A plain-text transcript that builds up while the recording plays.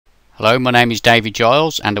Hello, my name is David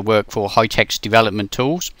Giles and I work for High-Text Development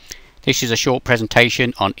Tools. This is a short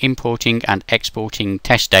presentation on importing and exporting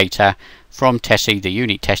test data from TESSY, the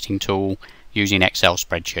unit testing tool, using Excel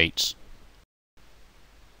spreadsheets.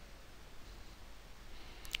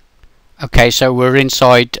 Okay, so we're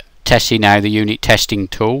inside TESSY now, the unit testing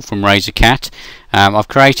tool from Razorcat. I've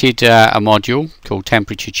created a module called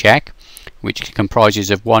temperature check, which comprises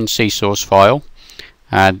of one CSource file.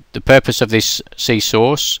 The purpose of this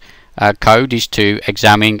CSource code is to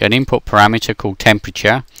examine an input parameter called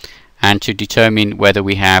temperature and to determine whether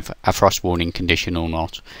we have a frost warning condition or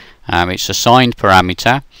not. It's a signed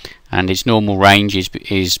parameter and its normal range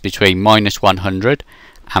is between -100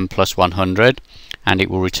 and +100, and it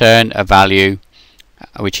will return a value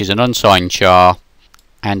which is an unsigned char,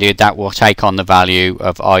 and that will take on the value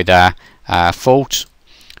of either fault,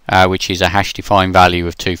 which is a hash defined value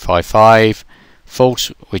of 255,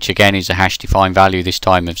 false, which again is a hash defined value this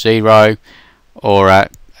time of 0, or a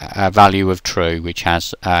value of true, which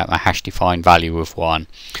has a hash defined value of 1.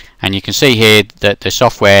 And you can see here that the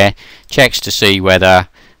software checks to see whether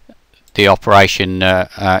the operation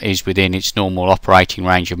is within its normal operating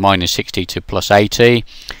range of -60 to +80.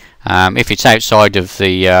 If it's outside of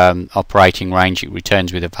the operating range, it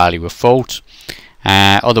returns with a value of fault.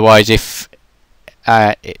 Otherwise, if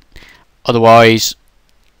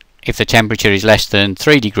the temperature is less than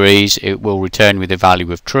 3 degrees, it will return with a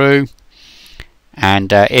value of true,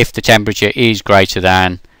 and if the temperature is greater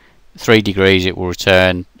than 3 degrees, it will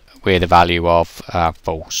return with a value of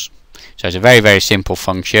false. So it's a very simple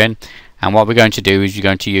function, and what we're going to do is we're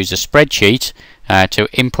going to use a spreadsheet to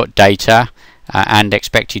input data and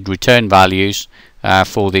expected return values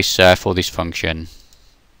for this function.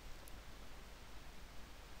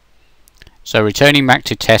 So returning back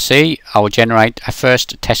to TESSY, I will generate a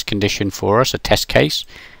first test condition for us, a test case.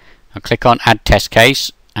 I'll click on Add Test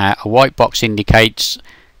Case. A white box indicates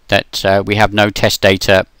that we have no test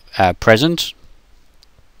data present.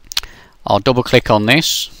 I'll double click on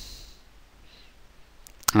this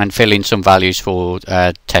and fill in some values for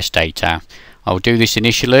test data. I'll do this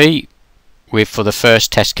initially for the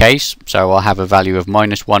first test case, so I'll have a value of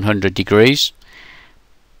 -100 degrees.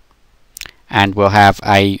 And we'll have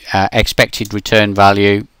a expected return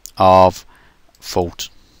value of fault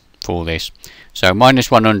for this. So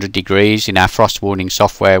 -100 degrees in our frost warning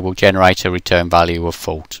software will generate a return value of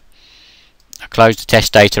fault. I close the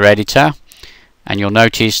test data editor, and you'll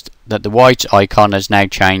notice that the white icon has now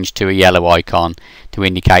changed to a yellow icon to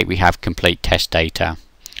indicate we have complete test data.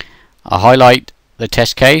 I highlight the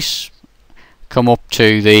test case, come up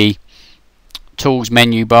to the Tools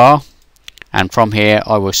menu bar, and from here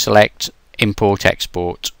I will select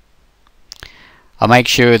ImportExport. I'll make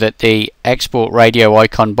sure that the export radio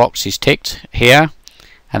icon box is ticked here,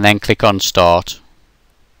 and then click on Start.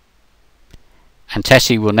 And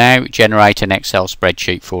TESSY will now generate an Excel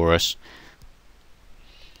spreadsheet for us.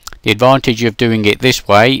 The advantage of doing it this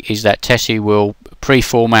way is that TESSY will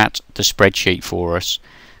pre-format the spreadsheet for us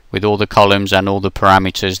with all the columns and all the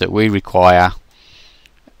parameters that we require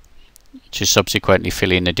to subsequently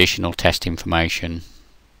fill in additional test information.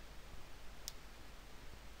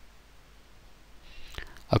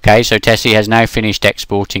 Okay, so TESSY has now finished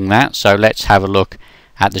exporting that, so let's have a look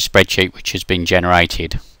at the spreadsheet which has been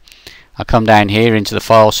generated. I'll come down here into the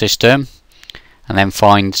file system and then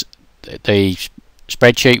find the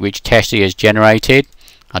spreadsheet which TESSY has generated.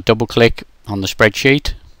 I'll double click on the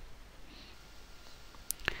spreadsheet,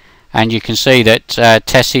 and you can see that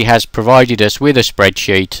TESSY has provided us with a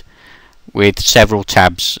spreadsheet with several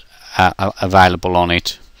tabs available on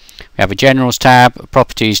it. We have a Generals tab, a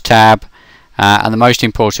Properties tab, and the most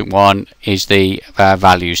important one is the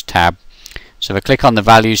Values tab. So if I click on the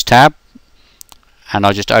Values tab, and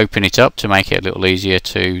I'll just open it up to make it a little easier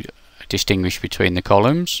to distinguish between the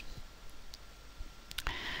columns,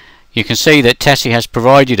 you can see that TESSY has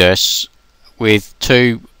provided us with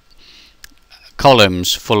two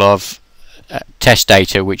columns full of test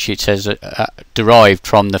data which it says derived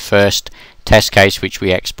from the first test case which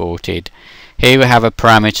we exported. Here we have a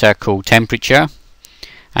parameter called temperature,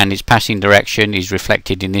 and its passing direction is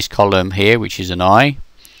reflected in this column here, which is an I,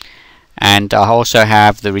 and I also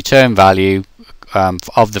have the return value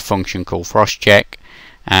of the function called frost check,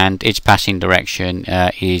 and its passing direction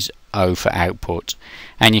is O for output.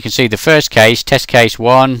 And you can see the first case, test case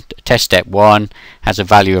 1, test step 1, has a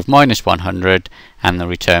value of -100 and the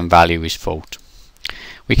return value is fault.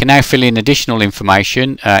 We can now fill in additional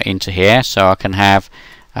information into here, so I can have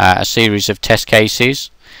a series of test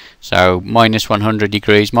cases. So -100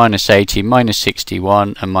 degrees, -80,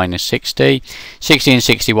 -61 and -60. 60 and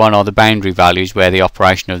 61 are the boundary values where the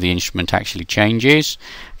operation of the instrument actually changes.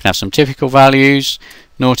 can have some typical values.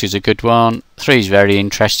 0 is a good one, 3 is very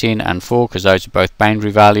interesting, and 4, because those are both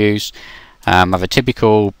boundary values. Have a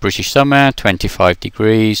typical British summer, 25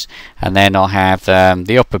 degrees, and then I'll have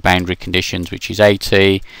the upper boundary conditions, which is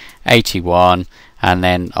 80, 81, and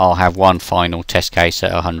then I'll have one final test case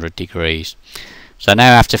at 100 degrees. So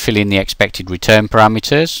now I have to fill in the expected return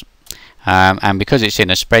parameters, and because it's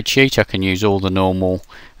in a spreadsheet, I can use all the normal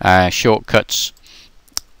shortcuts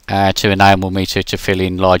to enable me to fill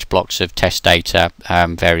in large blocks of test data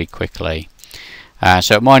very quickly.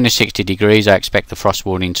 So at minus 60 degrees I expect the frost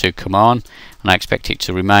warning to come on, and I expect it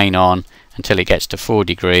to remain on until it gets to 4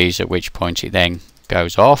 degrees, at which point it then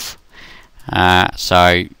goes off.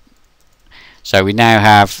 So we now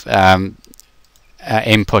have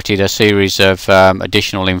inputted a series of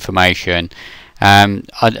additional information.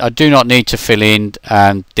 I do not need to fill in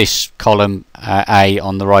this column A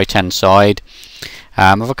on the right hand side.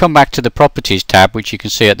 If I come back to the Properties tab, which you can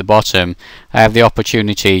see at the bottom, I have the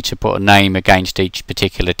opportunity to put a name against each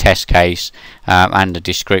particular test case and a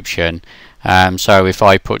description. So if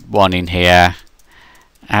I put one in here,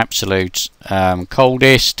 absolute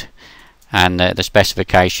coldest, and the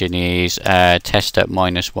specification is test at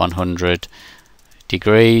minus 100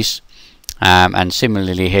 degrees, and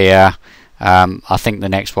similarly here, I think the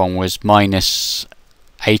next one was minus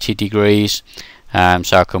 80 degrees.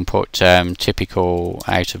 So I can put typical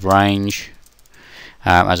out of range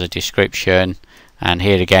as a description, and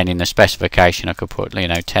here again in the specification I could put, you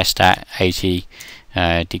know, test at 80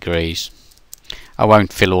 degrees. I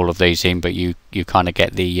won't fill all of these in, but you kind of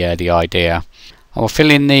get the idea. I will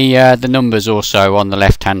fill in the numbers also on the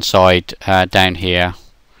left hand side down here.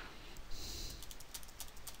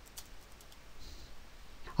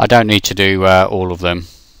 I don't need to do all of them.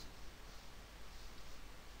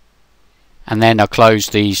 And then I close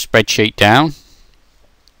the spreadsheet down,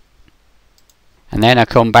 and then I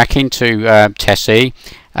come back into TESSY.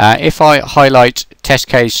 If I highlight test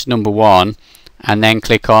case number 1 and then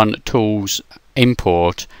click on Tools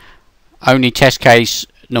Import, only test case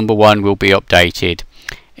number 1 will be updated.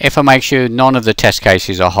 If I make sure none of the test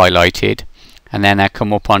cases are highlighted, and then I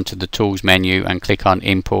come up onto the Tools menu and click on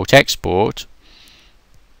Import Export,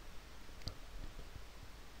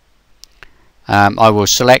 I will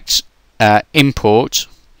select import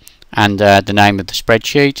and the name of the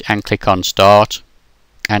spreadsheet and click on Start,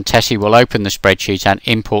 and TESSY will open the spreadsheet and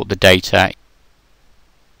import the data.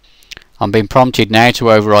 I'm being prompted now to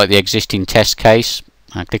overwrite the existing test case.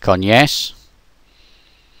 I click on Yes,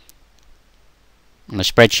 and the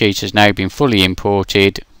spreadsheet has now been fully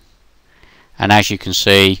imported, and as you can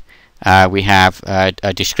see we have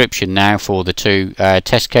a description now for the two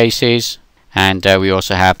test cases, and we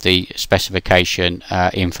also have the specification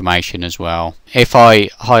information as well. If I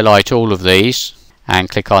highlight all of these and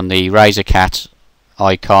click on the Razorcat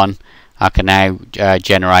icon, I can now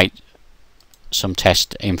generate some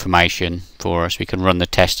test information for us. We can run the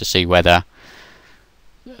test to see whether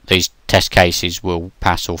these test cases will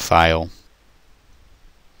pass or fail.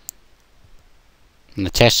 And the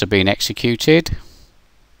tests are being executed.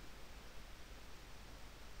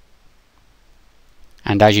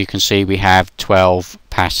 And as you can see, we have 12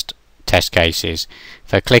 passed test cases.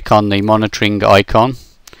 If I click on the monitoring icon,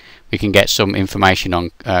 we can get some information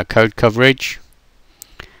on code coverage,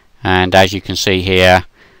 and as you can see here,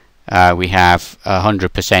 we have 100%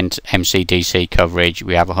 MCDC coverage,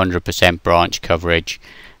 we have 100% branch coverage,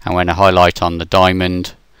 and when I highlight on the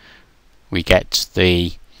diamond, we get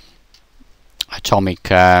the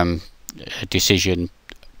atomic decision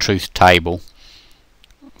truth table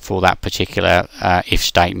for that particular if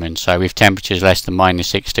statement. So if temperature is less than minus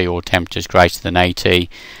 60 or temperature is greater than 80,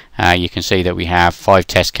 you can see that we have 5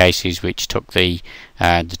 test cases which took the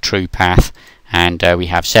true path, and we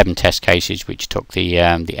have 7 test cases which took the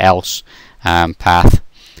else path,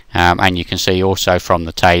 and you can see also from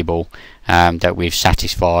the table that we've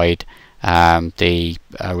satisfied the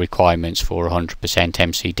requirements for 100%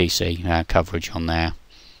 MCDC coverage on there.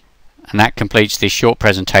 And that completes this short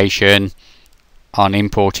presentation on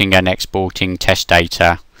importing and exporting test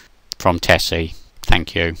data from TESSY.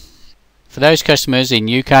 Thank you. For those customers in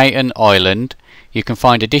UK and Ireland, you can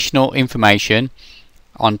find additional information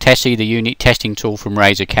on TESSY, the unit testing tool from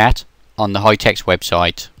Razorcat, on the Hitex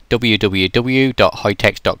website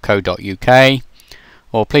www.hitex.co.uk,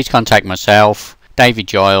 or please contact myself, David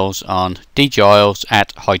Giles, on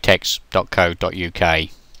dgiles@hitex.co.uk.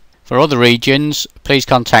 For other regions, please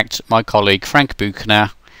contact my colleague Frank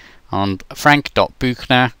Buchner on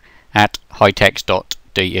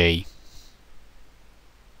frank.buchner@hitex.de.